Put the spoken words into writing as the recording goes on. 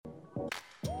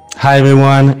Hi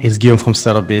everyone, it's Guillaume from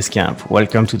Startup Basecamp.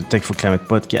 Welcome to the Tech for Climate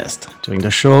podcast. During the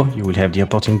show, you will have the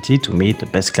opportunity to meet the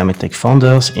best climate tech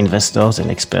founders, investors, and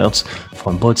experts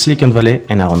from both Silicon Valley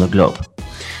and around the globe.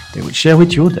 They will share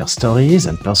with you their stories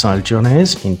and personal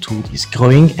journeys into this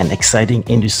growing and exciting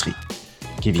industry,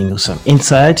 giving you some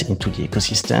insight into the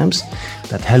ecosystems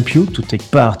that help you to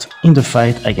take part in the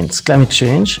fight against climate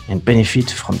change and benefit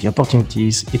from the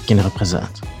opportunities it can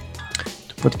represent.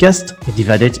 The podcast is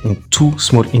divided in two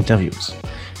small interviews.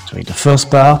 During the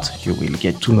first part, you will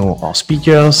get to know our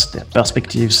speakers, their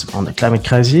perspectives on the climate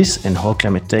crisis and how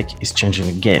climate tech is changing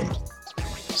the game.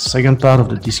 The second part of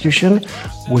the discussion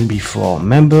will be for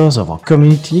members of our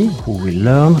community who will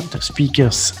learn the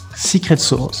speakers' secret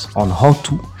sauce on how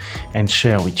to and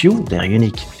share with you their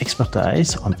unique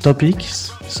expertise on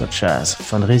topics such as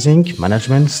fundraising,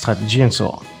 management, strategy, and so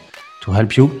on, to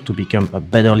help you to become a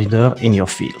better leader in your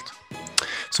field.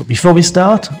 So before we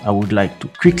start, I would like to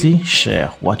quickly share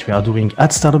what we are doing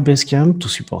at Startup Basecamp to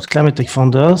support climate tech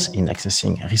founders in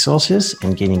accessing resources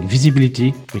and gaining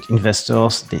visibility with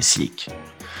investors they seek.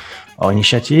 Our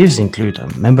initiatives include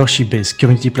a membership-based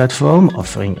community platform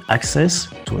offering access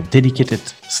to a dedicated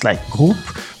Slack group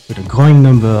with a growing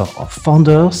number of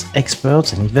founders,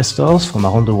 experts, and investors from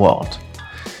around the world,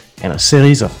 and a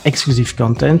series of exclusive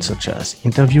content such as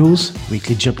interviews,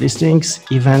 weekly job listings,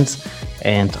 events,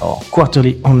 and our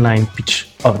quarterly online pitch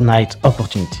of night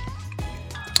opportunity.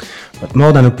 But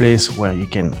more than a place where you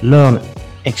can learn,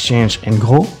 exchange, and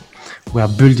grow, we are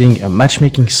building a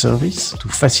matchmaking service to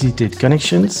facilitate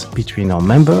connections between our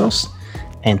members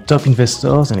and top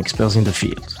investors and experts in the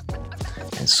field.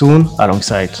 And soon,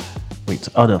 alongside with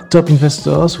other top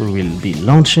investors, we will be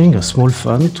launching a small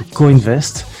fund to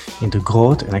co-invest in the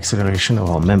growth and acceleration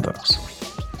of our members.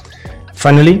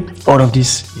 Finally, all of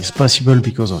this is possible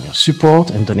because of your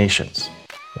support and donations.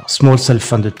 We are a small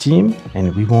self-funded team,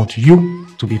 and we want you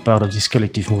to be part of this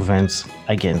collective movement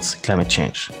against climate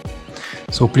change.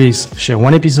 So please share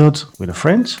one episode with a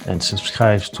friend and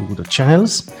subscribe to the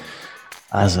channels.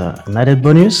 As an added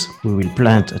bonus, we will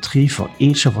plant a tree for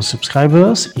each of our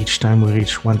subscribers each time we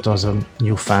reach 1,000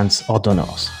 new fans or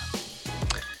donors.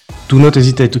 Do not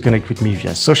hesitate to connect with me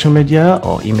via social media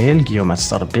or email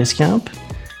guillaume@startupbasecamp.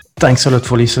 Thanks a lot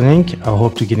for listening. I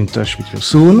hope to get in touch with you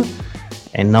soon.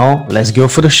 And now, let's go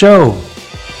for the show.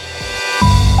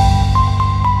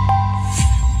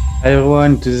 Hi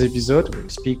everyone, in today's episode, we'll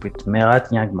speak with Merat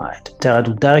Nyangmai, the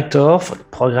TerraDo Director for the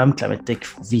program Climate Tech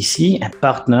for VC and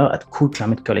partner at Cool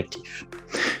Climate Collective.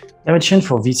 Climate Change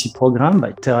for VC program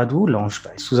by TerraDo, launched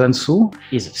by Susan Su,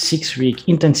 is a 6-week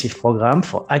intensive program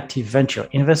for active venture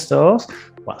investors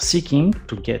who are seeking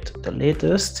to get the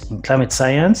latest in climate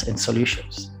science and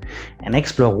solutions, and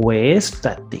explore ways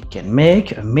that they can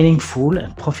make a meaningful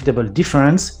and profitable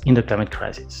difference in the climate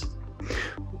crisis.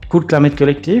 Cool Climate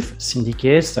Collective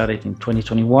syndicate started in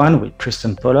 2021 with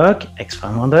Tristan Pollock,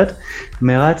 ex-500.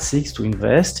 Merat seeks to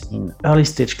invest in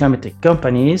early-stage climate tech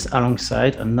companies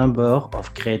alongside a number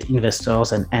of great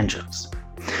investors and angels.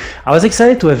 I was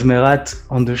excited to have Merat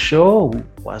on the show, who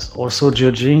was also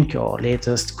judging our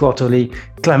latest quarterly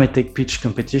climate tech pitch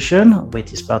competition with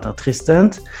his partner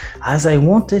Tristan, as I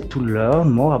wanted to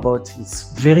learn more about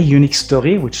his very unique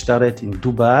story, which started in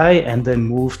Dubai and then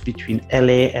moved between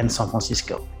LA and San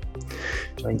Francisco.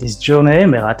 During this journey,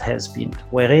 Merat has been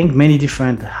wearing many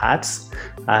different hats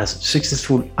as a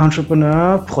successful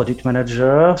entrepreneur, product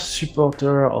manager,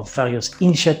 supporter of various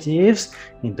initiatives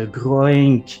in the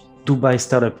growing Dubai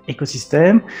startup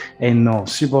ecosystem, and now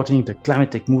supporting the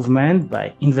climate tech movement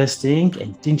by investing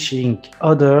and teaching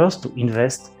others to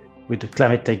invest with the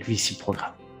Climate Tech VC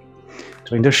program.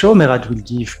 During the show, Merat will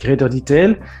give greater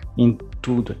detail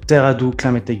into the TerraDo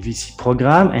Climate Tech VC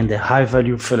program and the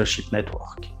high-value fellowship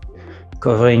network,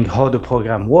 covering how the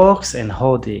program works and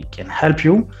how they can help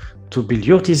you to build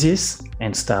your thesis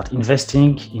and start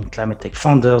investing in climate tech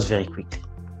founders very quickly.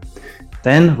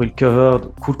 Then we'll cover the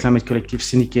Cool Climate Collective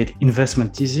syndicate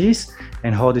investment thesis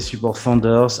and how they support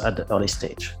founders at the early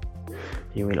stage.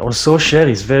 He will also share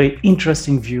his very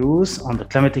interesting views on the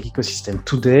climate tech ecosystem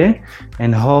today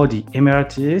and how the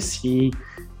Emiratis see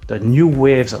the new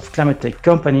waves of climate tech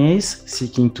companies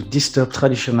seeking to disturb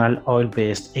traditional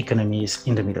oil-based economies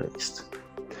in the Middle East.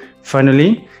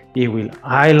 Finally, he will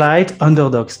highlight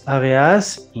underdogs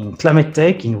areas in climate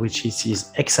tech in which he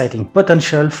sees exciting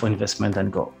potential for investment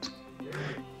and growth.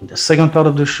 In the second part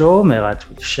of the show, Merat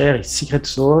will share his secret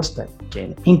sauce that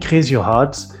can increase your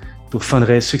odds to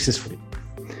fundraise successfully.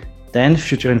 Then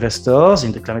future investors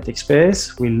in the climate tech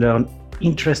space will learn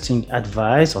interesting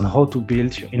advice on how to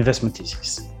build your investment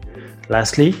thesis.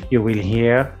 Lastly, you will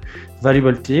hear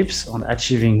valuable tips on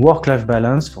achieving work-life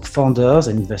balance for founders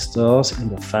and investors in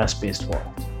the fast-paced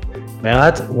world.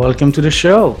 Merat, welcome to the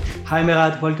show. Hi,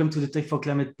 Merat. Welcome to the Tech for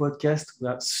Climate podcast. We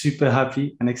are super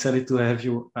happy and excited to have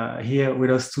you here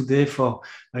with us today for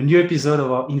a new episode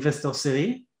of our investor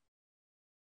series.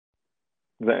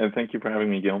 Thank you for having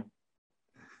me, Guillaume.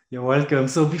 You're welcome.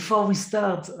 So before we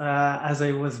start, as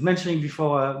I was mentioning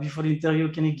before the interview,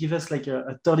 can you give us like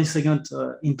a 30-second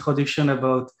introduction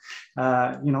about,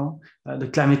 the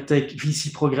Climate Tech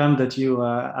VC program that you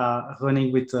are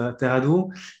running with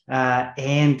Terrado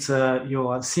and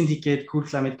your syndicate Cool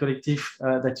Climate Collective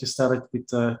that you started with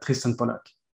Tristan Pollock?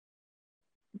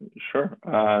 Sure.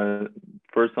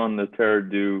 First on the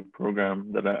Terrado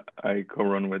program that I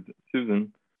co-run with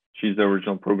Susan. She's the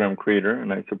original program creator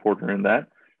and I support her in that.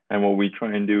 And what we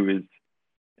try and do is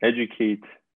educate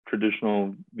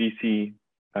traditional VC,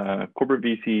 corporate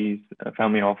VCs,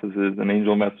 family offices, and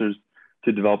angel investors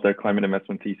to develop their climate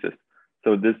investment thesis.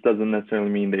 So this doesn't necessarily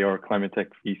mean they are climate tech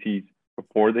VCs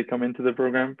before they come into the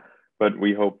program, but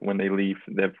we hope when they leave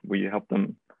that we help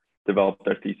them develop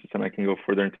their thesis, and I can go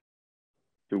further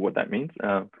into what that means.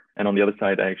 And on the other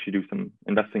side, I actually do some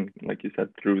investing, like you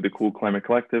said, through the Cool Climate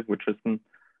Collective with Tristan,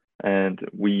 and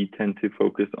we tend to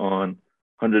focus on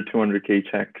 100, 200K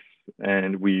checks,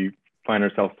 and we find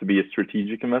ourselves to be a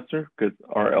strategic investor because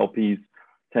our LPs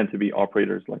tend to be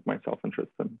operators like myself and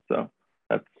Tristan. So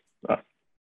that's us.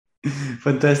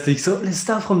 Fantastic. So let's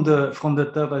start from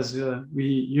the top, as we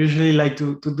usually like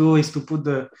to do, is to put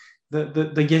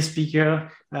the guest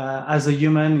speaker as a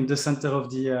human in the center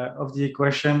of the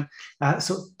equation.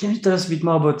 So can you tell us a bit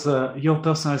more about your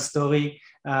personal story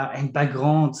and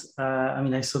background?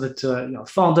 I saw that you're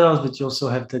founders, but you also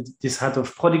have this hat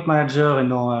of product manager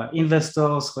and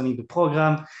investors running the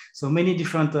program. So many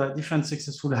different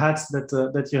successful hats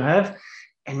that you have.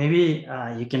 And maybe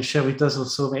you can share with us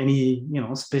also any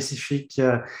specific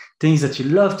things that you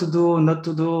love to do, not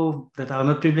to do, that are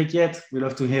not public yet. We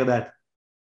love to hear that.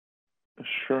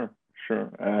 Sure.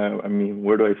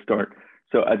 Where do I start?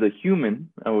 So as a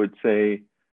human, I would say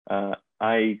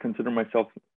I consider myself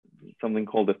something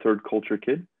called a third culture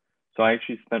kid. So I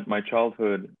actually spent my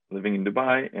childhood living in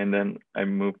Dubai, and then I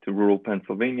moved to rural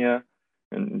Pennsylvania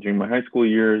and during my high school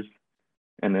years,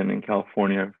 and then in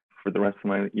California for the rest of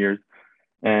my years.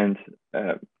 And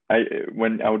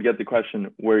when I would get the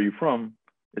question, where are you from?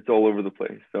 It's all over the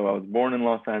place. So I was born in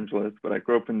Los Angeles, but I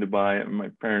grew up in Dubai, and my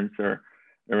parents are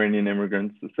Iranian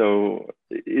immigrants. So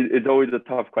it's always a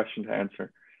tough question to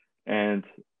answer. And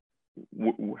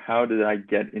how did I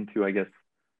get into, I guess,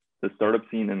 the startup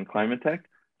scene in climate tech?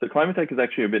 So climate tech is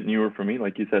actually a bit newer for me.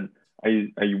 Like you said, I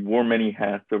wore many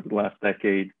hats over the last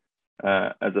decade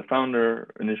as a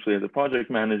founder, initially as a project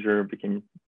manager,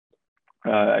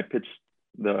 I pitched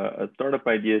a startup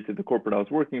idea to the corporate I was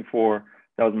working for.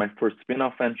 That was my first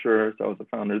spin-off venture, so I was a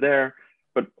founder there.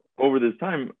 But over this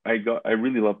time, I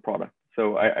really love product.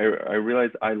 So I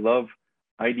realized I love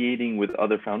ideating with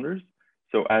other founders.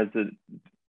 So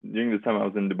during this time I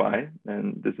was in Dubai,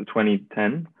 and this is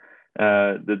 2010,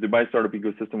 the Dubai startup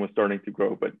ecosystem was starting to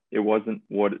grow, but it wasn't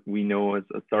what we know as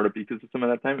a startup ecosystem at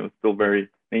that time. It was still very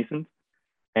nascent.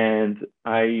 And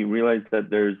I realized that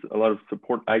there's a lot of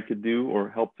support I could do or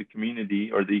help the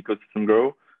community or the ecosystem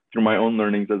grow through my own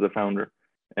learnings as a founder.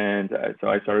 And so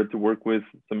I started to work with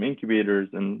some incubators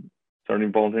and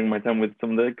started volunteering my time with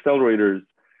some of the accelerators.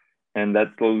 And that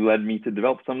slowly led me to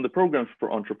develop some of the programs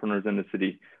for entrepreneurs in the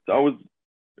city. So I was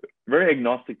very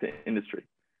agnostic to industry.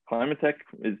 Climate tech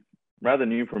is rather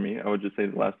new for me. I would just say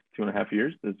the last 2.5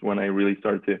 years is when I really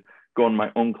started to go on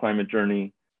my own climate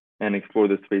journey and explore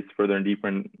this space further and deeper.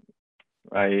 And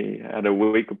I had a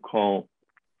wake-up call,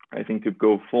 I think, to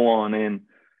go full on in.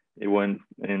 It went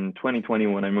in 2020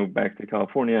 when I moved back to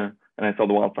California and I saw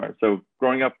the wildfires. So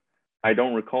growing up, I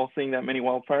don't recall seeing that many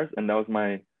wildfires. And that was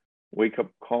my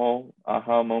wake-up call,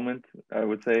 aha moment, I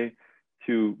would say,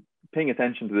 to paying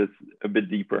attention to this a bit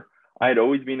deeper. I had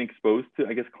always been exposed to,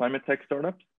 I guess, climate tech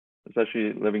startups,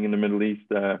 especially living in the Middle East.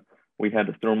 We had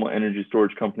a thermal energy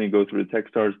storage company go through the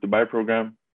Techstars Dubai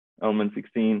program, Element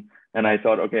 16, and I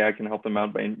thought, okay, I can help them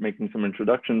out by making some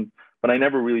introductions, but I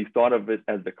never really thought of it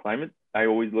as the climate. I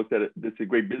always looked at it, it's a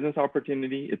great business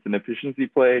opportunity, it's an efficiency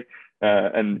play,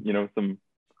 and some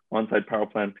on-site power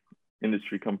plant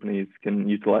industry companies can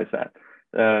utilize that.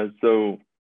 So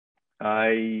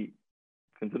I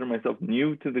consider myself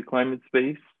new to the climate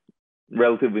space,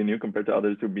 relatively new compared to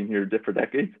others who've been here for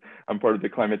decades. I'm part of the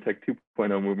Climate Tech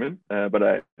 2.0 movement, but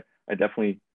I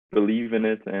definitely believe in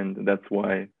it, and that's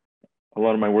why a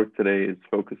lot of my work today is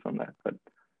focused on that. But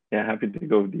yeah, happy to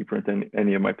go deeper into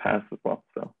any of my past as well.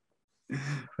 So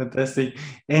Fantastic.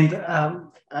 And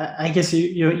I guess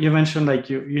you mentioned like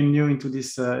you're new into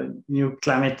this new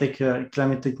climate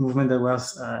tech movement that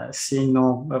was seeing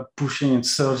now pushing and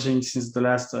surging since the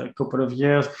last couple of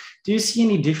years. Do you see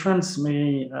any difference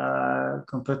maybe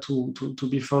compared to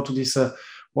before to this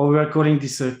what we were calling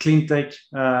this clean tech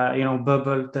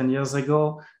bubble 10 years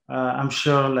ago? I'm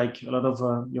sure like a lot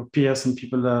of your peers and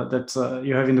people that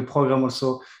you have in the program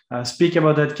also speak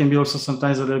about that. Can be also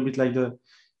sometimes a little bit like the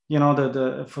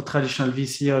for traditional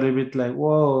VC a little bit like,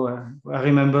 whoa, I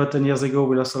remember 10 years ago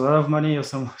we lost a lot of money, or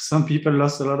some people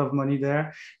lost a lot of money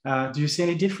there. Do you see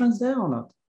any difference there or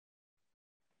not?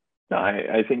 No,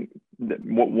 I think that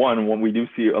when we do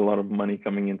see a lot of money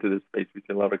coming into this space, we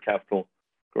see a lot of capital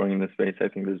growing in this space. I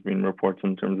think there's been reports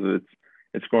in terms of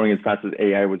it's growing as fast as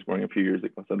AI was growing a few years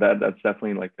ago. So that's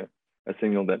definitely like a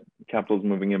signal that capital is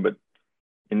moving in. But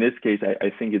in this case, I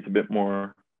think it's a bit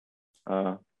more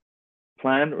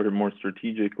planned or more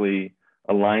strategically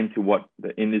aligned to what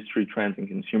the industry trends and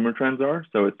consumer trends are.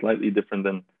 So it's slightly different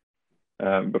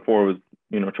than before. It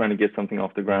was trying to get something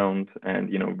off the ground and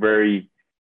very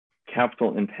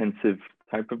capital intensive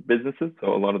type of businesses.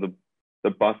 So a lot of the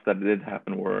busts that did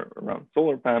happen were around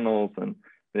solar panels and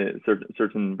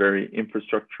certain very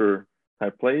infrastructure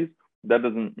type plays. That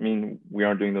doesn't mean we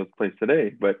aren't doing those plays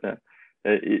today, but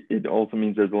it also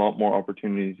means there's a lot more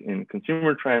opportunities in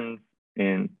consumer trends,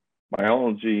 in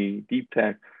biology, deep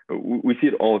tech. We see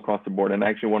it all across the board. And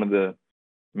actually, one of the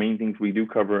main things we do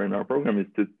cover in our program is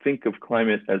to think of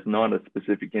climate as not a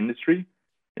specific industry.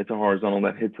 It's a horizontal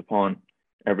that hits upon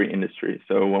every industry.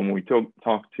 So when we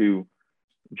talk to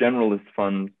generalist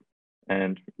funds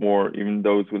and more even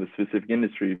those with a specific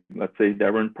industry, let's say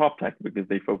they're in prop tech because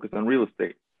they focus on real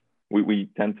estate, we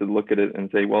tend to look at it and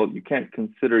say, well, you can't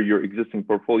consider your existing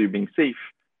portfolio being safe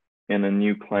in a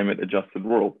new climate adjusted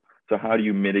world. So how do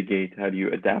you mitigate? How do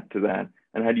you adapt to that?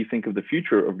 And how do you think of the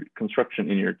future of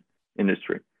construction in your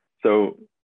industry? So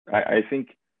I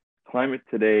think climate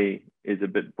today is a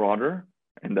bit broader,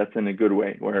 and that's in a good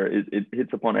way, where it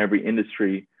hits upon every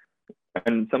industry.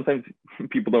 And sometimes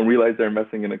people don't realize they're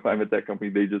investing in a climate tech company.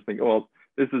 They just think, oh, well,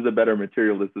 this is a better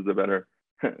material. This is a better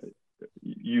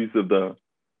use of the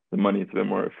money. It's a bit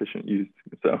more efficient use.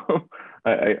 So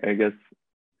I guess,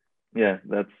 yeah,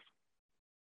 that's.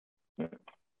 Yeah.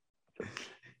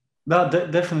 No,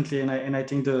 definitely, and I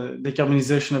think the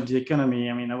decarbonization of the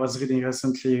economy. I mean, I was reading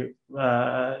recently,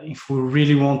 if we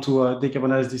really want to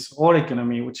decarbonize this whole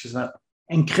economy, which is an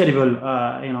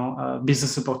incredible,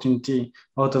 business opportunity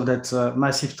out of that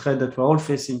massive threat that we're all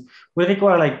facing, will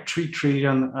require like 3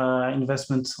 trillion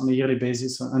investments on a yearly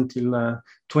basis until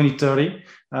 2030,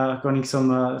 according to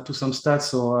some stats.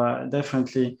 So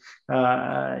definitely,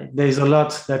 there is a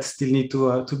lot that still need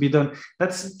to be done.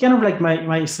 That's kind of like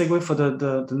my segue for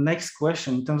the next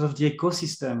question in terms of the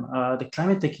ecosystem, the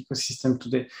climate tech ecosystem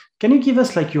today. Can you give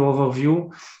us like your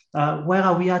overview? Where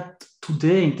are we at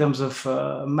today in terms of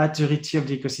maturity of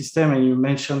the ecosystem? And you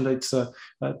mentioned that it's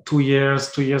 2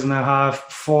 years and a half,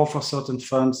 for certain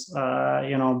funds,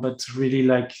 but really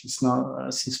like it's now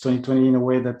since 2020 in a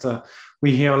way that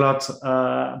we hear a lot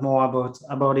more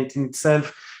about it in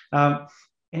itself.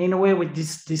 And in a way, with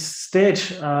this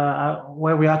stage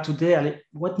where we are today,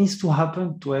 what needs to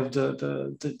happen to have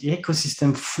the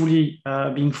ecosystem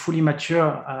being fully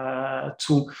mature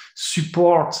to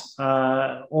support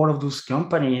all of those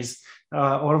companies,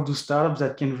 all of those startups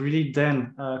that can really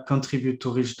then contribute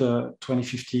to reach the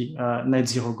 2050 net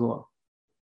zero goal?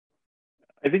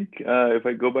 I think if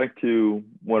I go back to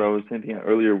what I was hinting at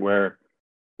earlier, where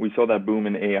we saw that boom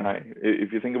in AI,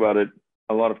 if you think about it,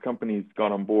 a lot of companies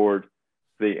got on board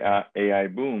the AI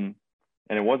boom,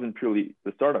 and it wasn't purely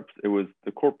the startups, it was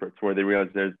the corporates, where they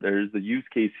realized there's a use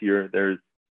case here, there's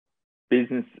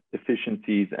business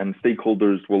efficiencies, and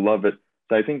stakeholders will love it.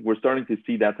 So I think we're starting to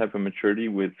see that type of maturity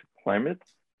with climate.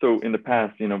 So in the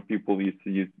past, people used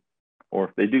to use,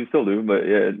 or they do still do, but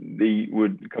they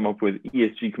would come up with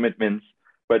ESG commitments.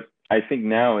 But I think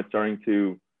now it's starting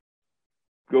to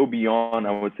go beyond,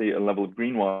 I would say, a level of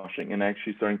greenwashing, and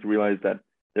actually starting to realize that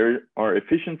there are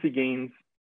efficiency gains.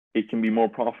 It can be more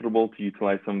profitable to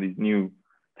utilize some of these new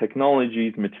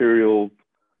technologies, materials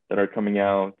that are coming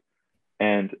out.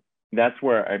 And that's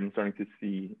where I'm starting to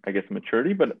see, I guess,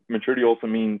 maturity. But maturity also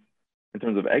means in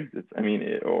terms of exits. I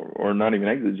mean, or not even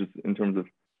exits, just in terms of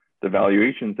the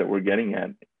valuations that we're getting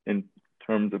at in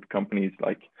terms of companies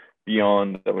like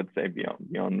Beyond, I would say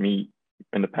Beyond Meat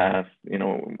in the past,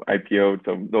 IPO.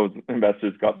 So those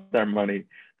investors got their money,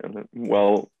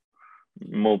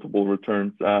 multiple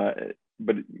returns.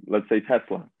 But let's say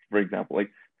Tesla, for example, like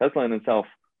Tesla in itself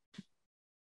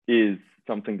is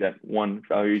something that one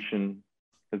valuation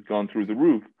has gone through the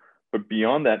roof. But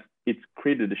beyond that, it's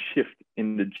created a shift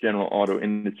in the general auto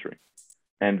industry.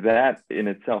 And that in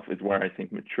itself is where I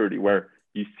think maturity, where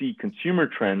you see consumer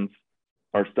trends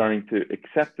are starting to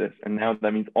accept this. And now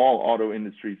that means all auto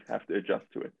industries have to adjust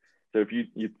to it. So if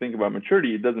you think about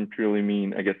maturity, it doesn't purely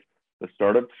mean, I guess, the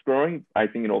startups growing. I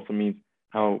think it also means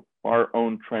how our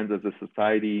own trends as a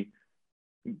society,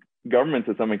 government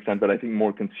to some extent, but I think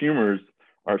more consumers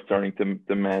are starting to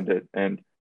demand it. And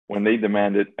when they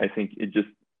demand it, I think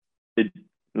it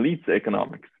leads to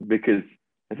economics because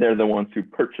they're the ones who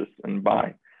purchase and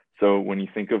buy. So when you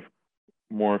think of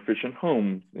more efficient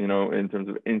homes, you know, in terms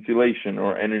of insulation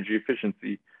or energy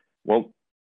efficiency, well,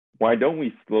 why don't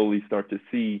we slowly start to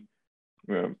see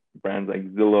brands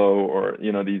like Zillow or,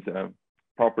 you know, these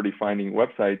property finding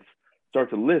websites start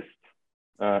to list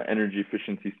energy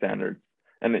efficiency standards?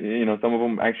 And, you know, some of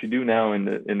them actually do now in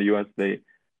the US,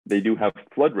 they do have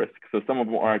flood risk. So some of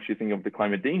them are actually thinking of the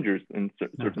climate dangers in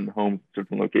certain homes,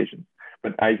 certain locations.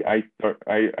 But I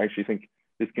actually think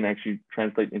this can actually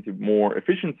translate into more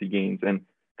efficiency gains, and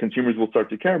consumers will start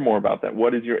to care more about that.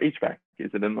 What is your HVAC?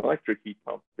 Is it an electric heat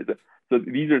pump? So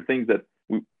these are things that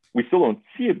we still don't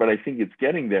see it, but I think it's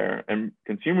getting there, and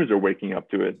consumers are waking up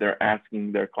to it. They're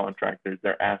asking their contractors,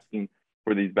 they're asking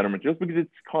for these better materials because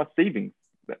it's cost savings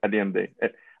at the end of the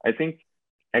day. I think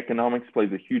economics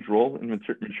plays a huge role in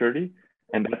maturity,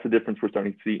 and that's the difference we're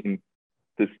starting to see in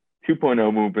this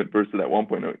 2.0 movement versus that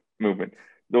 1.0 movement.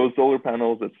 Those solar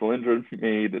panels that Solyndra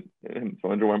made and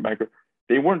Solyndra went bankrupt,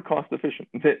 they weren't cost efficient.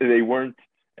 They weren't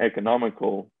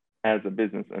economical as a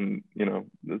business. And, you know,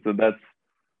 so that's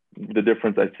the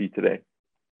difference I see today.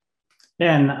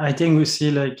 Yeah, and I think we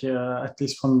see like at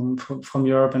least from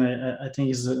Europe, and I think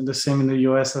it's the same in the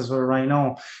US as well right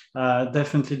now.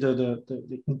 Definitely the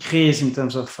increase in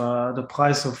terms of the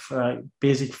price of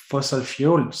basic fossil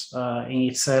fuels in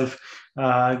itself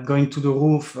going to the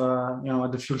roof, you know,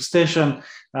 at the fuel station.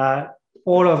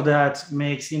 All of that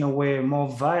makes, in a way, more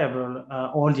viable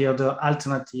all the other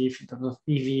alternatives in terms of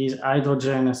EVs,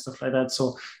 hydrogen, and stuff like that.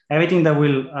 So everything that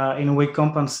will, in a way,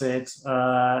 compensate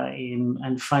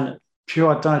and find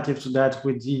pure alternative to that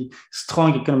with the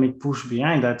strong economic push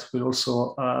behind that will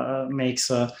also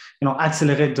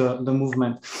accelerate the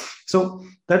movement. So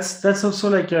that's also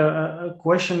like a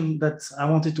question that I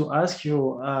wanted to ask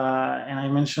you.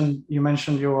 And you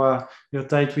mentioned your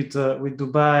tied with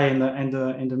Dubai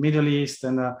and the Middle East,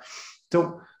 and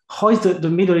so how is the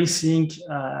Middle East seeing,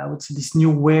 I would say, this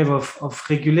new wave of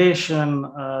regulation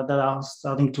that are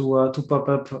starting to pop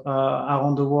up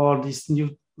around the world, this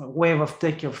new wave of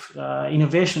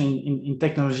innovation in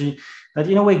technology that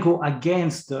in a way go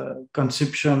against the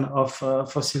consumption of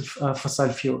fossil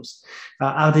fuels?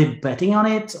 Are they betting on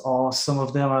it, or some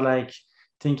of them are like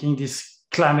thinking this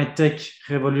climate tech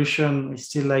revolution is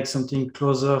still like something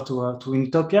closer to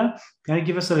utopia? Can you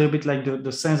give us a little bit like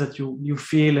the sense that you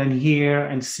feel and hear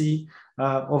and see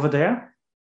over there?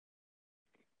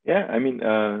 Yeah, I mean,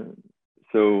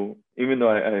 so even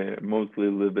though I mostly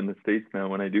live in the States now,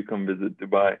 when I do come visit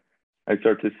Dubai, I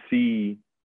start to see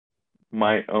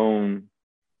my own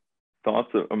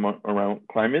thoughts around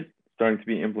climate starting to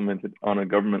be implemented on a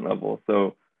government level.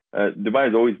 So Dubai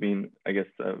has always been, I guess,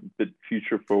 a bit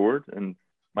future forward, and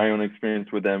my own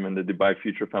experience with them and the Dubai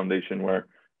Future Foundation, where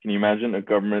can you imagine a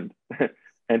government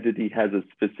entity has a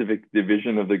specific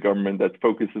division of the government that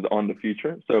focuses on the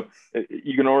future? So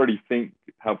you can already think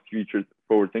how future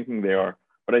forward thinking they are.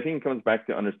 But I think it comes back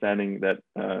to understanding that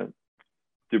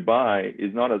Dubai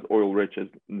is not as oil rich as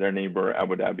their neighbor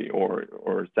Abu Dhabi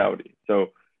or Saudi.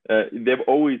 So they've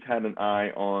always had an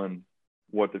eye on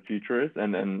what the future is.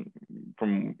 And then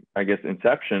from, I guess,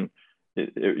 inception,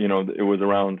 it was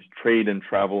around trade and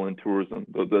travel and tourism.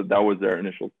 That was their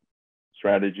initial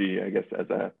strategy, I guess, as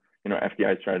a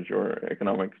FDI strategy or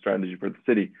economic strategy for the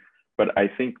city. But I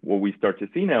think what we start to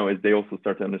see now is they also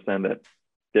start to understand that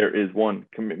there is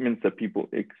commitments that people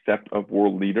accept of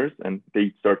world leaders, and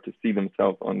they start to see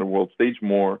themselves on the world stage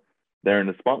more there in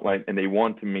the spotlight, and they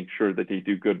want to make sure that they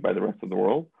do good by the rest of the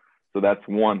world. So that's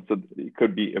one. So it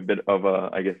could be a bit of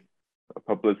a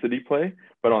publicity play,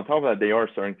 but on top of that, they are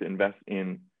starting to invest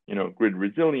in, grid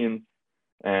resilience,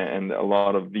 and a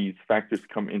lot of these factors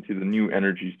come into the new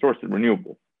energy sources,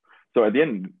 renewables. So at the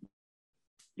end,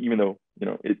 even though,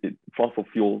 fossil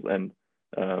fuels and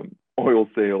oil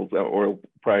sales, oil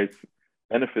price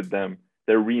benefit them,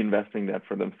 they're reinvesting that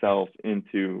for themselves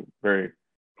into very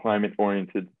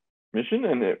climate-oriented mission.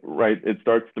 And it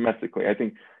starts domestically. I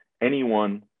think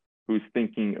anyone who's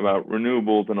thinking about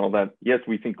renewables and all that, yes,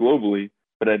 we think globally,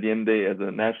 but at the end of the day, as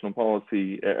a national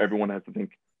policy, everyone has to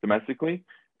think domestically.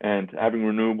 And having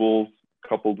renewables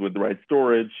coupled with the right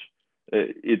storage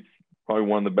it's probably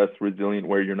one of the best resilient,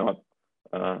 where you're not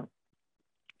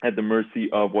at the mercy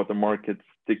of what the markets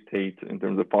dictate in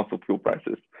terms of fossil fuel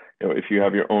prices. If you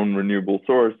have your own renewable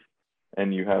source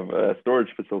and you have a storage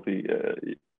facility,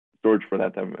 storage for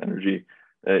that type of energy,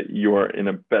 you are in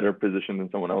a better position than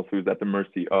someone else who's at the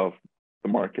mercy of the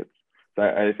markets. So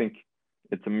I think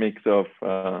it's a mix of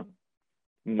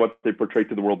what they portray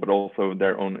to the world, but also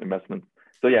their own investments.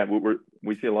 So yeah,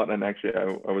 we see a lot. And actually,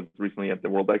 I was recently at the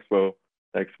World Expo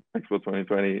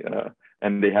 2020,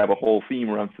 and they have a whole theme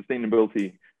around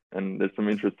sustainability. And there's some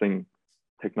interesting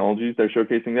technologies they're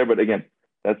showcasing there. But again,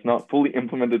 that's not fully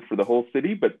implemented for the whole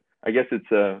city, but I guess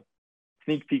it's a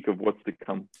sneak peek of what's to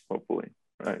come, hopefully,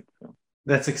 right? So.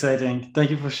 That's exciting.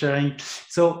 Thank you for sharing.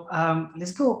 So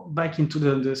let's go back into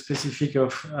the specific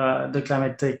of the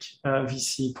Climate Tech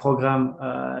VC program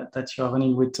that you are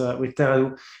running with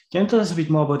TerraDo. Can you tell us a bit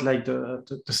more about like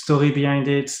the story behind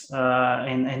it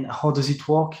and how does it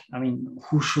work? I mean,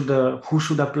 who should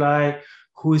apply?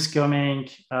 Who is coming?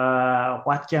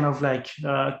 What kind of like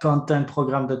content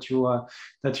program that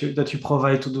you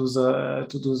provide to those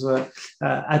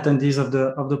attendees of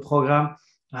the program?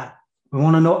 We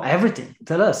want to know everything.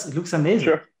 Tell us. It looks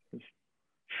amazing.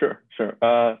 Sure.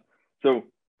 So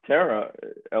Terra,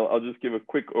 I'll just give a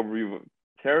quick overview.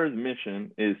 Terra's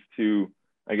mission is to,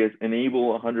 I guess, enable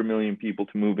 100 million people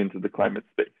to move into the climate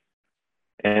space.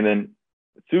 And then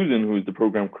Susan, who's the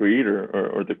program creator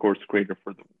or the course creator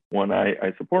for the one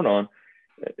I support on,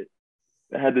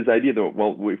 had this idea that,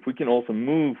 well, if we can also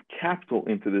move capital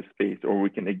into this space, or we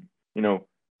can,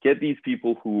 get these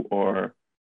people who are,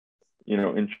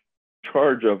 in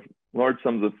charge of large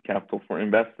sums of capital for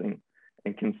investing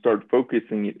and can start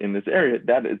focusing it in this area,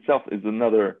 that itself is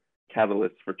another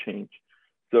catalyst for change.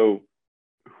 So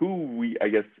who we, I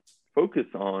guess, focus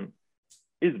on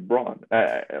is broad.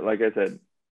 Like I said,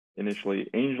 initially,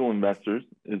 angel investors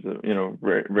is a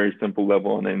very, very simple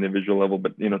level on an individual level,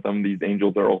 but some of these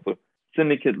angels are also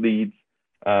syndicate leads.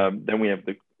 Then we have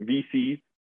the VCs,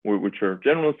 which are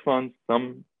generalist funds,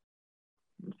 some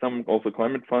also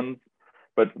climate funds,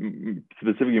 but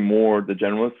specifically more the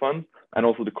generalist funds, and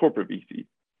also the corporate VCs.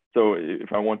 So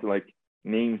if I want to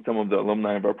name some of the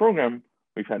alumni of our program,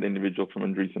 we've had individuals from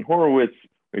Andreessen Horowitz,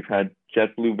 we've had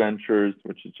JetBlue Ventures,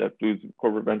 which is JetBlue's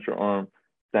corporate venture arm,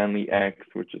 Stanley X,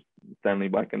 which is Stanley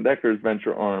Black & Decker's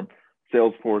venture arm,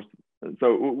 Salesforce.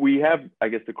 So we have, I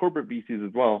guess, the corporate VCs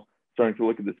as well, starting to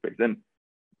look at this space. And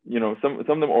some of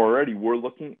them already were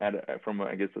looking at it from,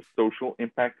 I guess, a social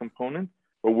impact component,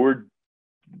 but we're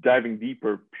diving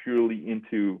deeper purely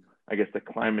into, I guess, the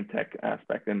climate tech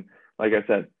aspect. And like I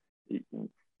said,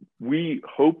 we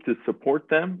hope to support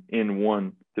them in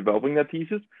one, developing that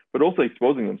thesis, but also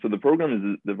exposing them. So the program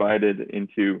is divided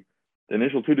into the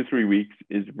initial 2 to 3 weeks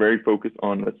is very focused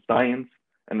on the science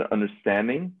and the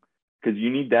understanding, because you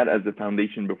need that as a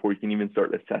foundation before you can even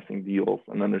start assessing deals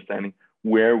and understanding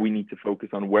where we need to focus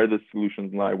on, where the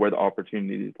solutions lie, where the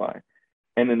opportunities lie.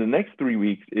 And in the next 3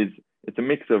 weeks it's a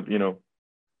mix of,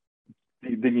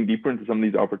 digging deeper into some of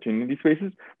these opportunity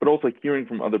spaces, but also hearing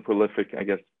from other prolific, I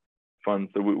guess,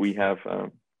 funds. So we have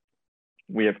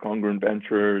Congruent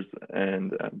Ventures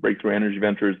and Breakthrough Energy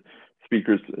Ventures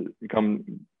speakers come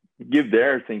give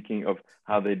their thinking of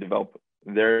how they develop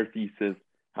their thesis,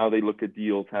 how they look at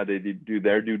deals, how they do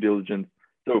their due diligence.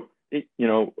 So,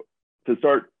 to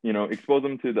start, expose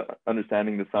them to the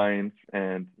understanding the science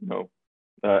and,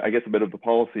 I guess a bit of the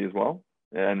policy as well,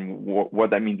 and what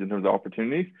that means in terms of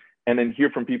opportunities, and then hear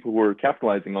from people who are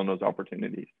capitalizing on those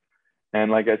opportunities.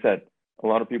 And like I said, a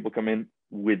lot of people come in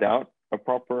without a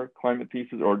proper climate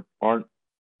thesis or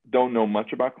don't know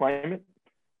much about climate.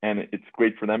 And it's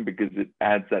great for them because it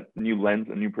adds that new lens,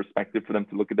 a new perspective for them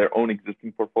to look at their own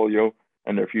existing portfolio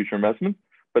and their future investments.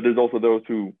 But there's also those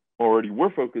who already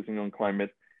were focusing on climate,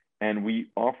 and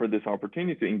we offer this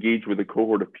opportunity to engage with a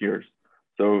cohort of peers.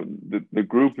 So the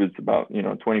group is about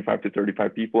 25 to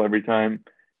 35 people every time,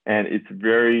 and it's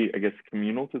very, I guess,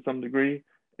 communal to some degree.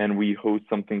 And we host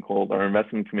something called our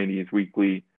investment committees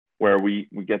weekly, where we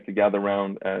get to gather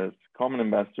around as common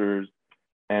investors,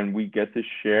 and we get to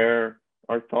share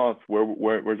our thoughts.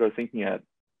 Where's our thinking at?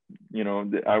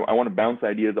 I want to bounce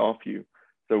ideas off you.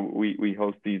 So we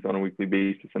host these on a weekly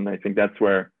basis, and I think that's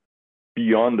where,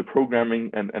 beyond the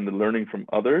programming and the learning from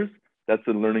others, that's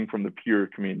the learning from the peer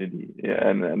community,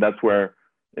 and that's where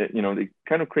it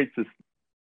kind of creates this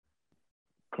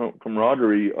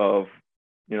camaraderie of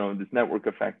this network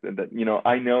effect that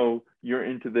I know you're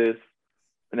into this.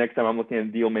 The next time I'm looking at a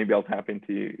deal, maybe I'll tap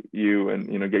into you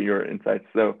and get your insights.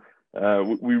 So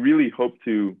we really hope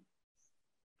to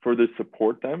further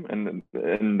support them.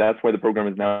 And that's why the program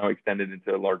is now extended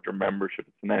into a larger membership.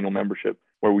 It's an annual membership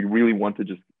where we really want to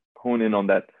just hone in on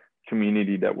that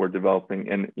community that we're developing.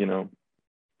 And, you know,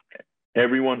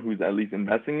 everyone who's at least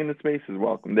investing in the space is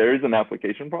welcome. There is an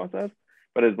application process,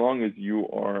 but as long as you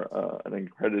are an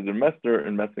accredited investor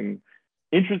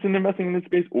interested in investing in this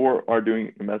space or are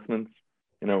doing investments,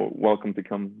 you know, welcome to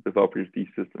come develop your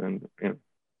thesis and, you know,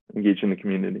 engage in the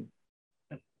community.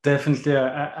 Definitely,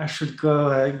 I should go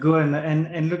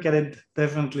and look at it.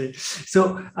 Definitely.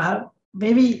 So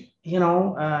maybe, you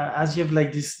know, as you have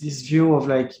like this view of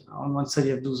like on one side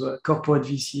you have those corporate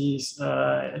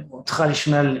VCs,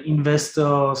 traditional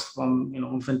investors from, you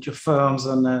know, venture firms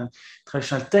and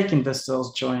traditional tech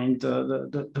investors joined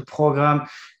the program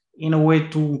in a way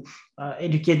to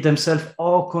educate themselves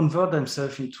or convert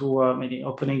themselves into maybe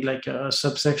opening like a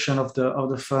subsection of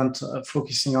the fund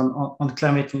focusing on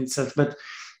climate in itself. But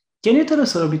can you tell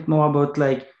us a little bit more about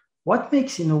like what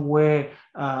makes in a way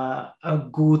a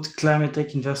good climate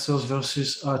tech investors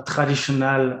versus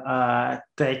traditional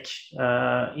tech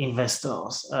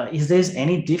investors? Is there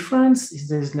any difference? Is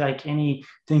there like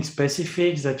anything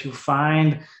specific that you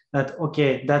find that,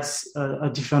 okay, that's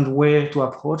a different way to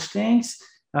approach things?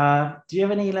 Do you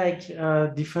have any like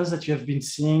difference that you have been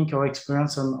seeing or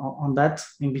experience on that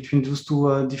in between those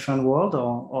two different worlds,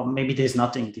 or maybe there's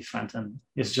nothing different and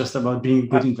it's just about being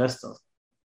good investors?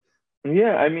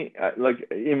 Yeah, I mean, like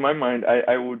in my mind,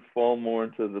 I would fall more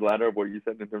into the latter of what you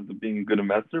said in terms of being a good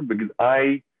investor, because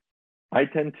I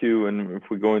tend to, and if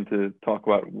we go into talk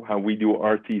about how we do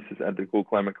our thesis at the Cool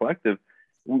Climate Collective,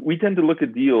 we tend to look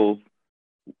at deals.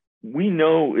 We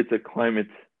know it's a climate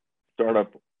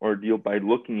startup or deal by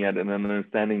looking at it and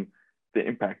understanding the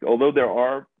impact. Although there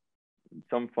are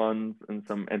some funds and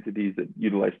some entities that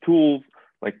utilize tools,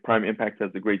 like Prime Impact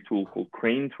has a great tool called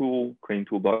Crane Tool,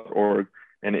 cranetool.org,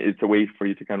 and it's a way for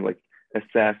you to kind of like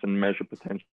assess and measure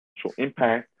potential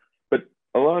impact. But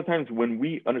a lot of times when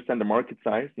we understand the market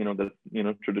size, you know, that, you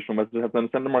know, traditional investors have to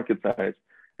understand the market size,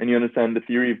 and you understand the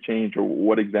theory of change or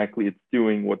what exactly it's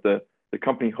doing, what the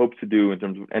company hopes to do in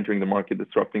terms of entering the market,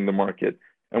 disrupting the market.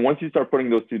 And once you start putting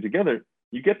those two together,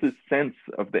 you get this sense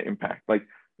of the impact. Like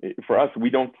for us, we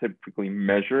don't typically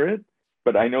measure it,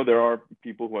 but I know there are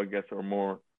people who I guess are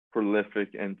more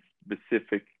prolific and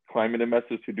specific climate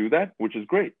investors who do that, which is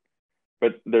great.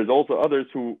 But there's also others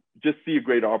who just see a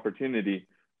great opportunity.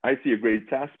 I see a great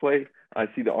SaaS play. I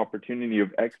see the opportunity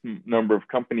of X number of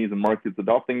companies and markets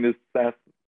adopting this SaaS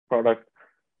product.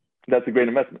 That's a great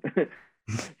investment.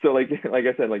 So like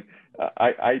I said, like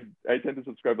I tend to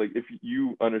subscribe, like if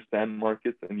you understand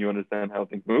markets and you understand how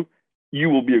things move, you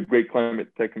will be a great climate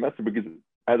tech investor, because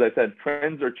as I said,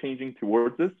 trends are changing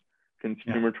towards this.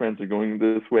 Consumer trends are going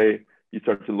this way. You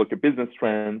start to look at business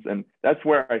trends, and that's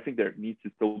where I think there needs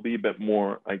to still be a bit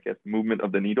more, I guess, movement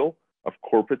of the needle of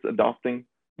corporates adopting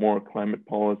more climate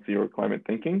policy or climate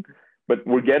thinking. But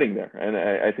we're getting there, and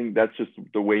I think that's just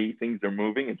the way things are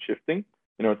moving and shifting.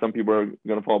 You know, some people are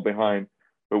going to fall behind,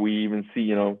 but we even see,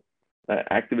 you know,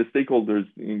 activist stakeholders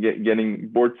getting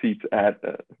board seats at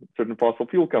certain fossil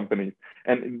fuel companies.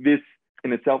 And this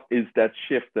in itself is that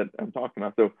shift that I'm talking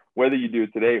about. So whether you do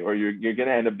it today or you're going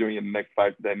to end up doing it in the next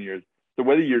 5 to 10 years. So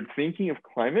whether you're thinking of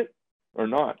climate or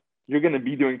not, you're going to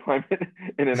be doing climate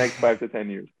in the next 5 to 10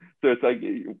 years. So it's like,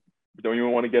 don't you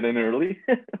want to get in early?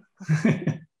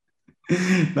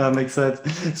 That makes sense.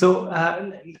 So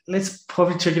let's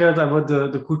probably check it out about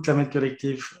the Cool Climate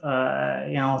Collective,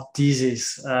 you know,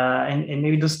 thesis and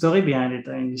maybe the story behind it.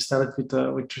 And you started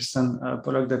with Tristan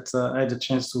Pollock that I had a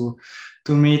chance to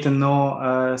meet and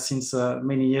know since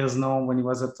many years now when he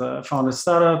was at Founder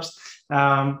Startups.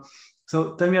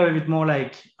 So tell me a bit more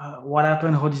like what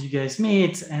happened, how did you guys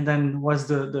meet, and then what's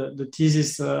the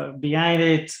thesis behind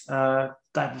it,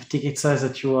 type of ticket size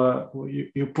that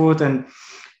you put, and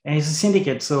it's a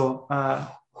syndicate. So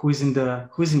who's in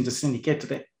the syndicate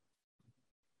today?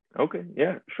 Okay,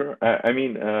 yeah, sure. I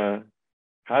mean,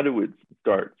 how do we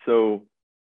start? So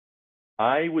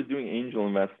I was doing angel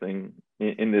investing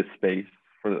in this space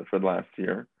for the last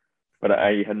year, but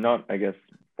I had not, I guess,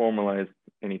 formalized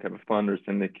any type of fund or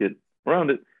syndicate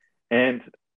around it. And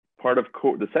part of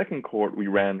the second cohort we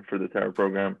ran for the Terra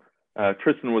program,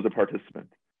 Tristan was a participant,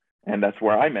 and that's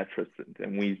where I met Tristan.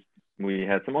 And we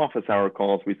had some office hour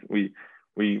calls.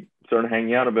 We started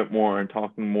hanging out a bit more and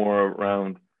talking more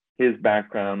around his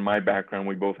background, my background.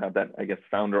 We both have that, I guess,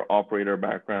 founder operator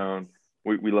background.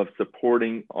 We love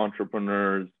supporting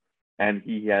entrepreneurs, and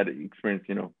he had experience,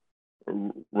 you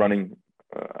know, running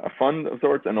a fund of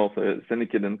sorts and also a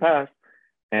syndicate in the past.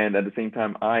 And at the same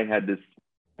time, I had this,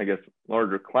 I guess,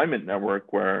 larger climate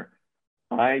network where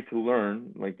to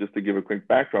learn, like just to give a quick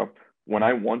backdrop, when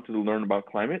I wanted to learn about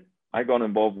climate, I got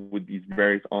involved with these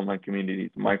various online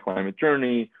communities, My Climate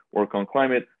Journey, Work on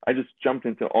Climate. I just jumped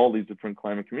into all these different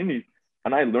climate communities,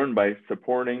 and I learned by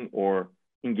supporting or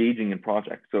engaging in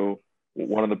projects. So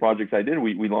one of the projects I did,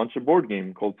 we launched a board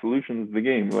game called Solutions the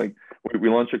Game. Like we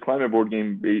launched a climate board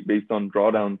game based on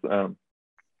Drawdown's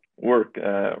work,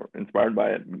 inspired by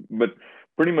it. But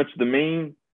pretty much the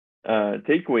main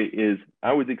takeaway is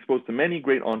I was exposed to many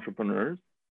great entrepreneurs,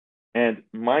 and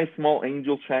my small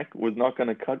angel check was not going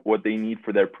to cut what they need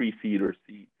for their pre-seed or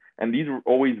seed. And these were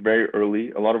always very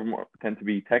early. A lot of them tend to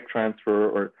be tech transfer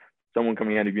or someone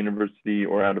coming out of university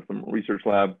or out of some research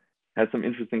lab, has some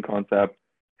interesting concept,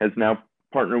 has now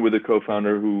partnered with a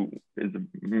co-founder who is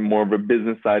more of a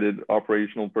business-sided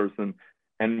operational person.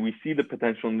 And we see the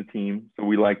potential in the team, so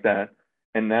we like that.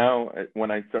 And now when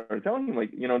I started telling him,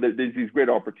 like, there's these great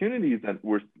opportunities that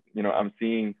I'm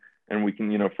seeing and we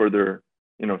can, further,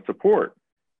 support.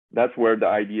 That's where the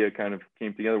idea kind of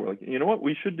came together. We're like, you know what,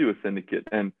 we should do a syndicate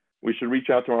and we should reach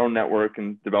out to our own network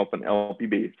and develop an LP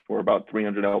base. For about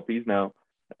 300 LPs now.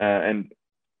 And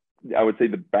I would say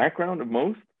the background of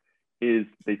most is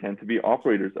they tend to be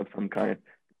operators of some kind.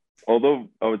 Although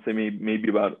I would say maybe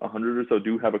about 100 or so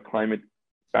do have a climate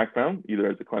background, either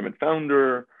as a climate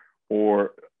founder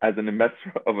or as an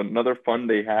investor of another fund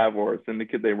they have or a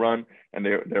syndicate they run, and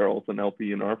they're also an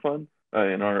LP in our fund,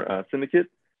 in our syndicate.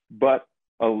 But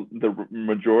the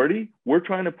majority, we're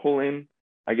trying to pull in,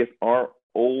 I guess, our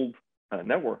old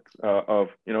networks of,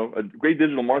 a great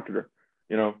digital marketer.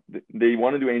 They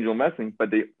want to do angel investing, but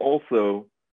they also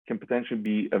can potentially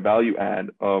be a value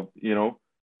add of,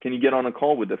 can you get on a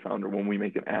call with the founder when we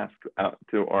make an ask out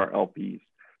to our LPs?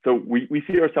 So we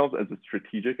see ourselves as a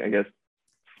strategic, I guess,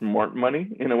 smart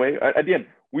money in a way. At the end,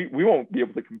 we won't be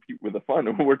able to compete with a fund.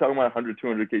 We're talking about 100,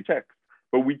 200K checks,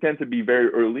 but we tend to be very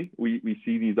early. We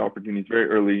see these opportunities very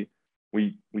early.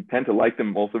 We tend to like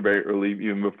them also very early,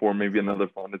 even before maybe another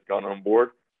fund has gone on board.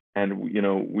 And,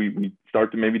 we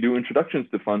start to maybe do introductions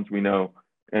to funds we know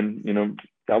and,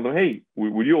 tell them, hey,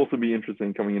 would you also be interested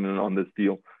in coming in on this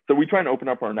deal? So we try and open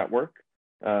up our network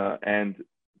and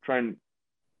try and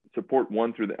support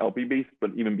one through the LP base,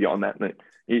 but even beyond that,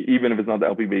 even if it's not the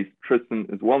LP base, Tristan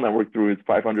is well networked through his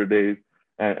 500 days,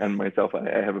 and myself, I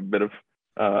have a bit of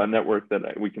a network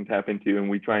that we can tap into, and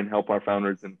we try and help our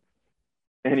founders in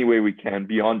any way we can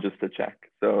beyond just a check.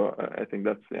 So I think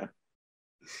that's, yeah.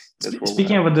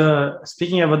 Speaking about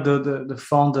the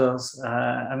founders,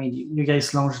 I mean, you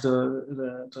guys launched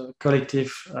the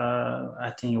collective.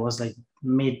 I think it was like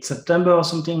mid-September or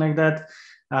something like that.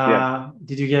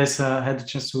 Did you guys had a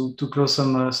chance to close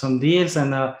some deals,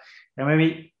 and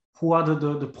maybe who are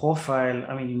the profile?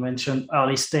 I mean, you mentioned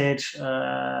early stage,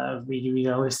 really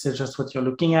early stage. That's what you're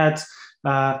looking at.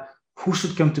 Who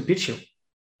should come to pitch you?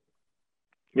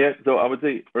 Yeah, so I would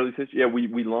say early stage. Yeah,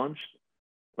 we launched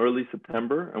early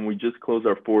September, and we just closed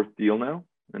our 4th deal now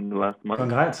in the last month.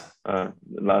 Congrats.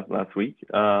 Last week.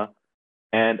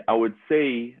 And I would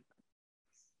say,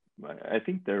 I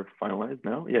think they're finalized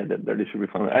now. Yeah, they should be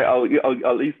finalized.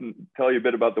 I'll at least tell you a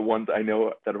bit about the ones I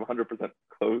know that are 100%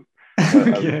 closed.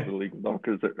 The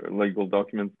legal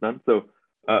documents done. So,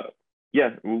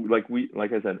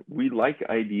 like I said, we like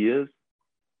ideas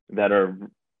that are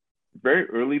very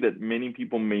early that many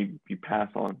people may be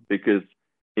passed on because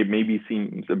it maybe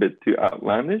seems a bit too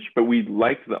outlandish, but we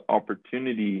like the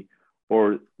opportunity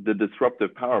or the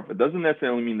disruptive power of it. It doesn't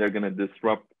necessarily mean they're going to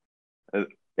disrupt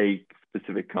a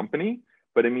specific company,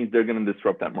 but it means they're going to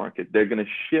disrupt that market. They're going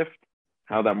to shift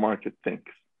how that market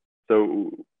thinks.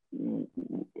 So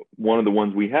one of the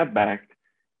ones we have backed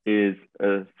is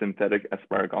a synthetic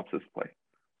asparagopsis play.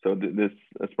 So this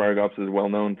asparagopsis is well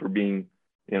known for being,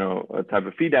 a type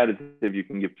of feed additive you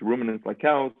can give to ruminants like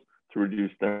cows to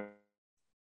reduce their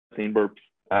burps.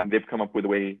 They've come up with a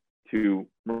way to,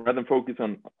 rather than focus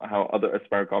on how other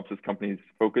asparagopsis companies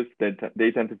focus,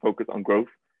 they tend to focus on growth.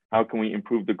 How can we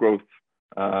improve the growth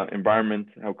environment?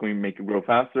 How can we make it grow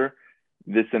faster?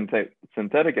 This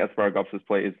synthetic asparagopsis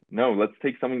play is, no, let's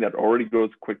take something that already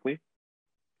grows quickly,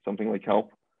 something like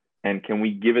kelp, and can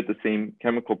we give it the same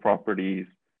chemical properties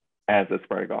as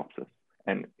asparagopsis?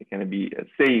 And can it be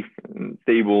safe and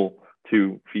stable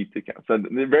to feed to cows? So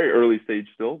they're very early stage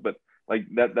still, but like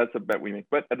that's a bet we make.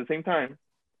 But at the same time,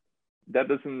 that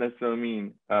doesn't necessarily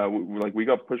mean we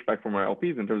got pushback from our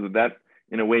LPs in terms of that.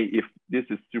 In a way, if this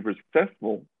is super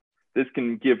successful, this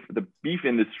can give the beef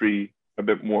industry a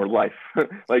bit more life.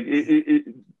 Like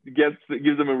it gives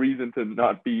them a reason to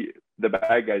not be the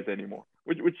bad guys anymore,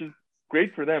 which is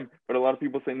great for them. But a lot of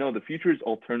people say, no, the future is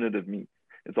alternative meat.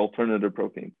 It's alternative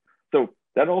proteins. So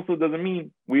that also doesn't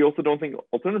mean we also don't think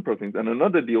alternative proteins. And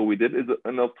another deal we did is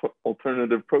an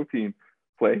alternative protein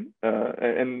play.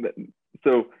 And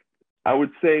so I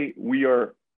would say we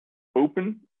are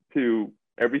open to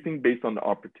everything based on the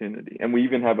opportunity. And we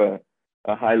even have a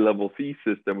high level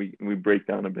thesis that we break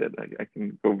down a bit. I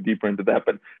can go deeper into that,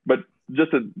 but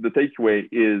just the takeaway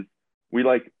is we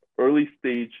like early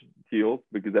stage deals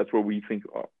because that's where we think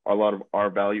a lot of our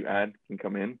value add can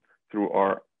come in through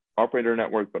our operator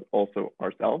network, but also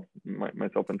ourselves,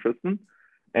 myself and Tristan.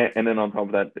 And then on top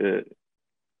of that,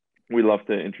 we love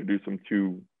to introduce them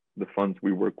to the funds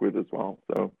we work with as well.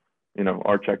 So, you know,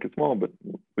 our check is small, but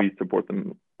we support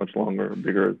them much longer,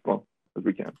 bigger as well as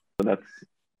we can. So that's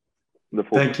the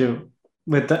full. Thank you.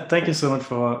 But thank you so much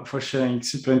for sharing.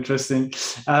 Super interesting.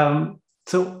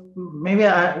 So maybe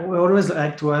we always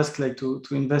like to ask like to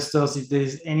investors if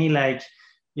there's any like,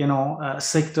 you know,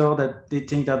 sector that they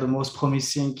think are the most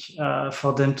promising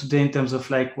for them today in terms of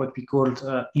like what we call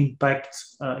impact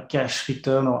cash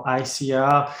return or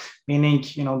ICR, meaning,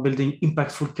 you know, building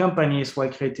impactful companies while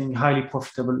creating highly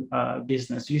profitable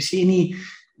business. Do you see any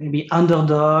maybe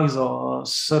underdogs or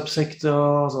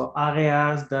subsectors or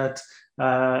areas that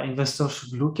investors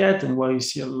should look at and where you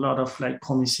see a lot of like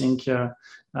promising,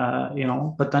 you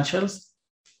know, potentials?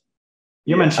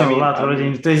 You mentioned a lot already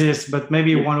in the thesis, but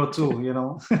maybe one or two, you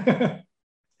know.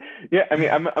 Yeah, I mean,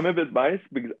 I'm a bit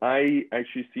biased because I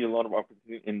actually see a lot of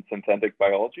opportunity in synthetic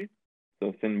biology,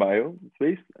 so synbio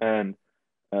space, and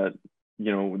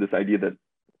you know, this idea that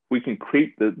we can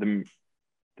create the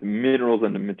minerals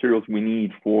and the materials we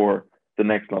need for the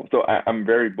next level. So I'm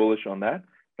very bullish on that.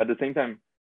 But at the same time,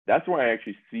 that's where I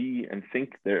actually see and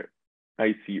think their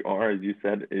ICR, as you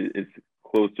said, is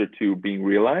closer to being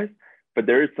realized. But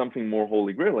there is something more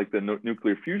holy grail, like the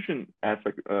nuclear fusion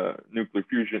aspect, nuclear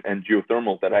fusion and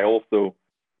geothermal that I also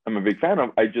am a big fan of.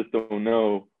 I just don't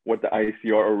know what the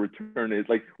ICR or return is.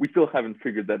 Like, we still haven't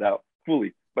figured that out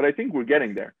fully, but I think we're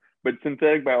getting there. But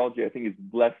synthetic biology, I think, is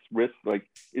less risk. Like,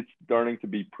 it's starting to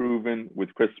be proven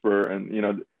with CRISPR, and you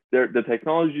know, the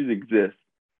technologies exist,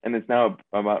 and it's now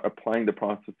about applying the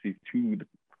processes to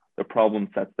the problem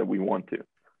sets that we want to.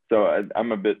 So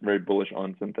I'm a bit very bullish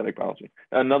on synthetic biology.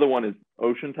 Another one is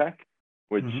ocean tech,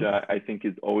 which I think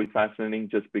is always fascinating,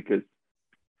 just because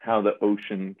how the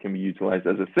ocean can be utilized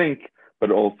as a sink, but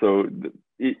also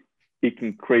it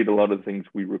can create a lot of things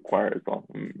we require as well,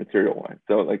 material-wise.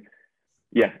 So like,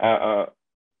 yeah,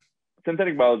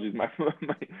 synthetic biology is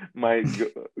my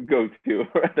go-to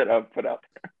that I'll put out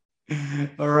there.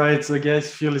 All right, so guys,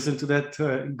 if you listen to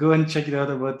that, go and check it out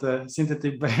about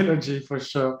synthetic biology for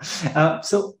sure.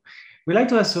 So we like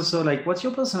to ask also, like, what's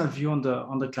your personal view on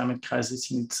the climate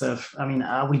crisis in itself? I mean,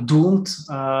 are we doomed?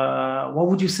 What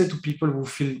would you say to people who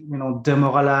feel, you know,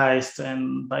 demoralized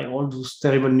and by all those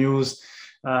terrible news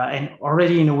and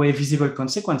already in a way visible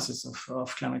consequences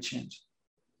of climate change?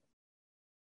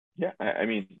 Yeah, I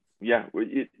mean, yeah,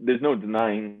 there's no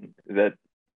denying that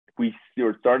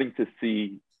we're starting to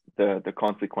see the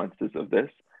consequences of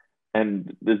this,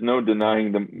 and there's no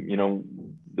denying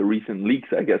the recent leaks,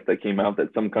 I guess, that came out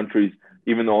that some countries,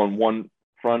 even though on one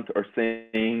front are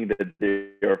saying that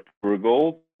they are for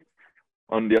gold,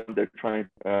 on the other they're trying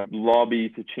to lobby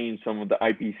to change some of the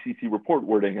IPCC report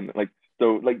wording, and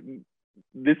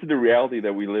this is the reality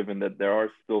that we live in, that there are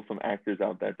still some actors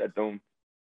out there that don't,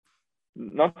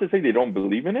 not to say they don't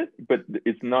believe in it, but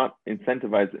it's not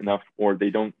incentivized enough, or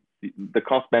they don't, the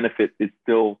cost benefit is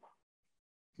still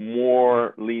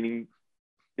more leaning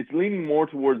more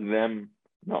towards them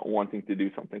not wanting to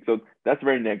do something. So that's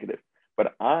very negative.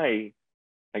 But I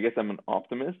guess I'm an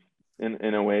optimist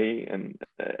in a way, and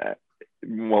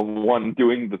one,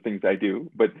 doing the things I do,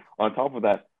 but on top of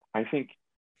that, I think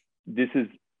this is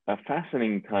a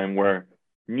fascinating time where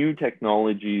new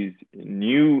technologies,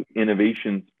 new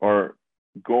innovations are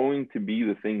going to be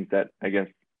the things that, I guess,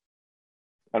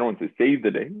 I don't want to save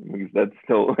the day, because that's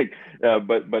still like,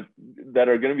 but that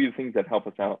are going to be the things that help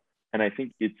us out. And I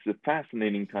think it's a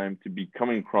fascinating time to be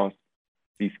coming across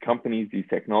these companies, these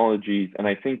technologies. And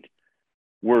I think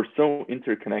we're so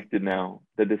interconnected now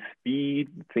that the speed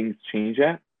things change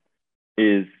at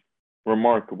is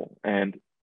remarkable. And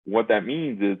what that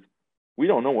means is we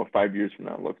don't know what 5 years from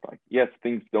now looks like. Yes,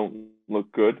 things don't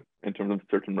look good in terms of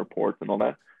certain reports and all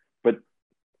that, but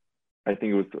I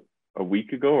think it was a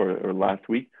week ago or last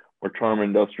week where Charm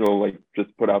Industrial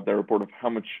just put out their report of how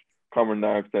much carbon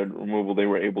dioxide removal they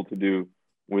were able to do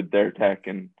with their tech,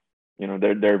 and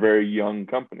they're a very young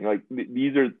company. Like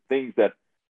these are things that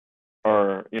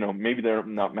are, maybe they're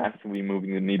not massively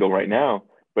moving the needle right now,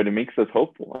 but it makes us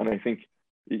hopeful. And I think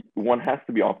one has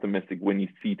to be optimistic when you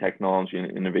see technology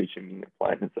and innovation being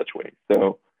applied in such ways.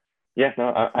 So Yeah, no,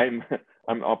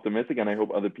 I'm optimistic, and I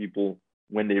hope other people,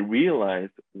 when they realize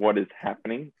what is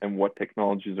happening and what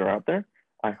technologies are out there,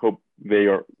 I hope they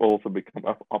are also become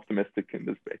optimistic in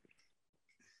this space.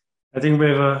 I think we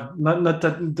have not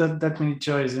that many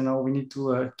choices. We need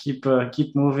to keep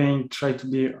moving, try to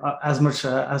be as much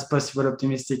as possible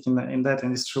optimistic in that.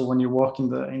 And it's true when you work in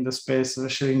the space,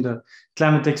 especially in the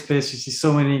climate tech space, you see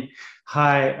so many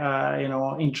high,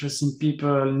 interesting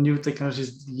people, new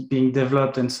technologies being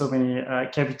developed, and so many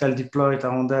capital deployed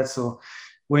around that. So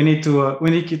we need to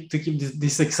keep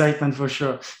this excitement for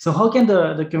sure. So how can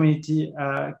the community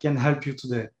can help you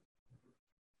today?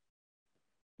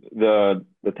 The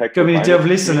tech community of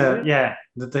listeners, yeah,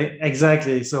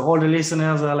 exactly. So all the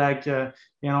listeners are like,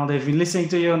 they've been listening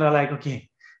to you and they're like, okay,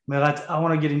 Merat, I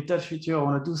want to get in touch with you. I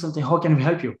want to do something. How can we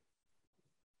help you?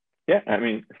 Yeah, I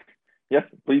mean, yes,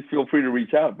 please feel free to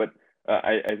reach out. But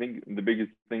I think the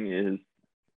biggest thing is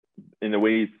in the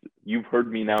ways you've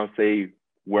heard me now say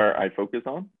where I focus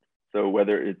on. So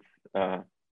whether it's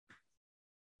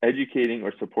educating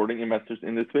or supporting investors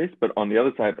in this space, but on the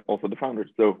other side, also the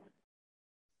founders. So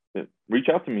reach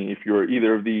out to me if you're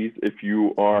either of these, if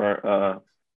you are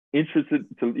interested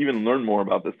to even learn more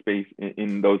about the space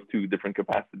in those two different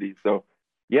capacities. So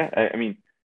yeah, I mean,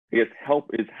 I guess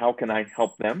help is how can I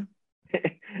help them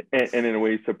and in a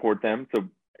way support them. So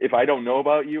if I don't know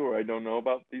about you or I don't know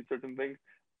about these certain things,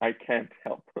 I can't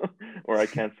help or I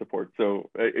can't support. So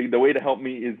the way to help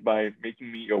me is by making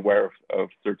me aware of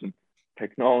certain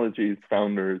technologies,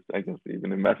 founders, I guess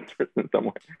even investors in some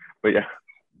way. But yeah.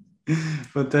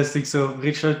 Fantastic. So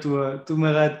reach out to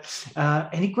Merat.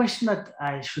 Any question that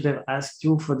I should have asked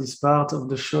you for this part of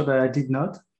the show that I did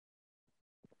not?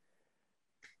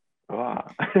 Wow.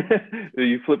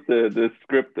 You flipped the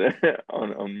script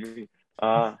on me.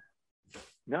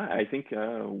 No, I think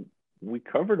we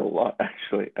covered a lot,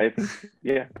 actually. I think,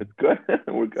 yeah, it's good.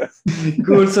 We're good.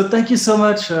 Cool. So thank you so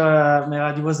much,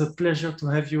 Merat. It was a pleasure to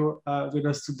have you with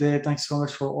us today. Thanks so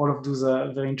much for all of those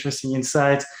very interesting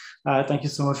insights. Thank you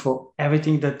so much for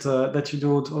everything that you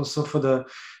do, also for the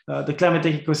climate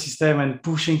tech ecosystem and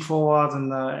pushing forward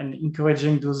and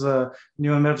encouraging those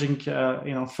new emerging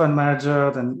fund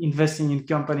managers and investing in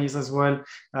companies as well.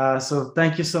 So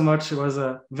thank you so much. It was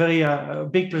a very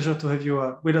big pleasure to have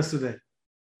you with us today.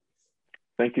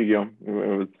 Thank you, Guillaume. It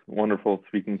was wonderful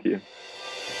speaking to you.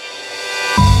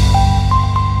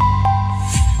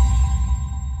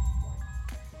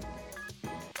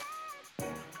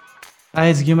 Hi,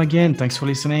 it's Guillaume again. Thanks for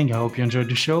listening. I hope you enjoyed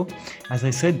the show. As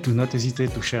I said, do not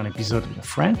hesitate to share an episode with a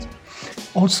friend.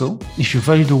 Also, if you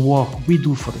value the work we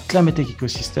do for the climate tech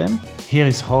ecosystem, here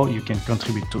is how you can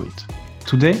contribute to it.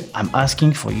 Today, I'm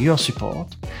asking for your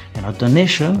support and a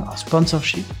donation or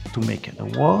sponsorship to make the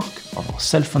work of our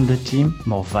self-funded team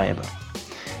more viable.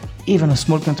 Even a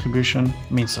small contribution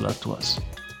means a lot to us.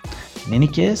 In any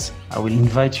case, I will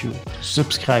invite you to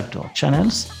subscribe to our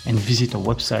channels and visit our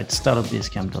website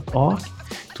startupbasecamp.org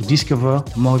to discover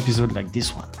more episodes like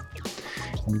this one.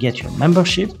 And get your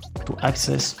membership to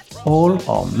access all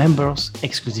our members'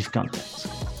 exclusive content.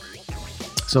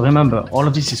 So remember, all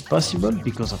of this is possible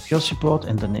because of your support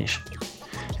and donation.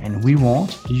 And we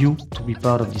want you to be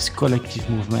part of this collective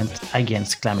movement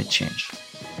against climate change.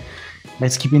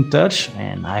 Let's keep in touch,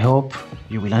 and I hope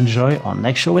you will enjoy our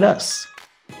next show with us.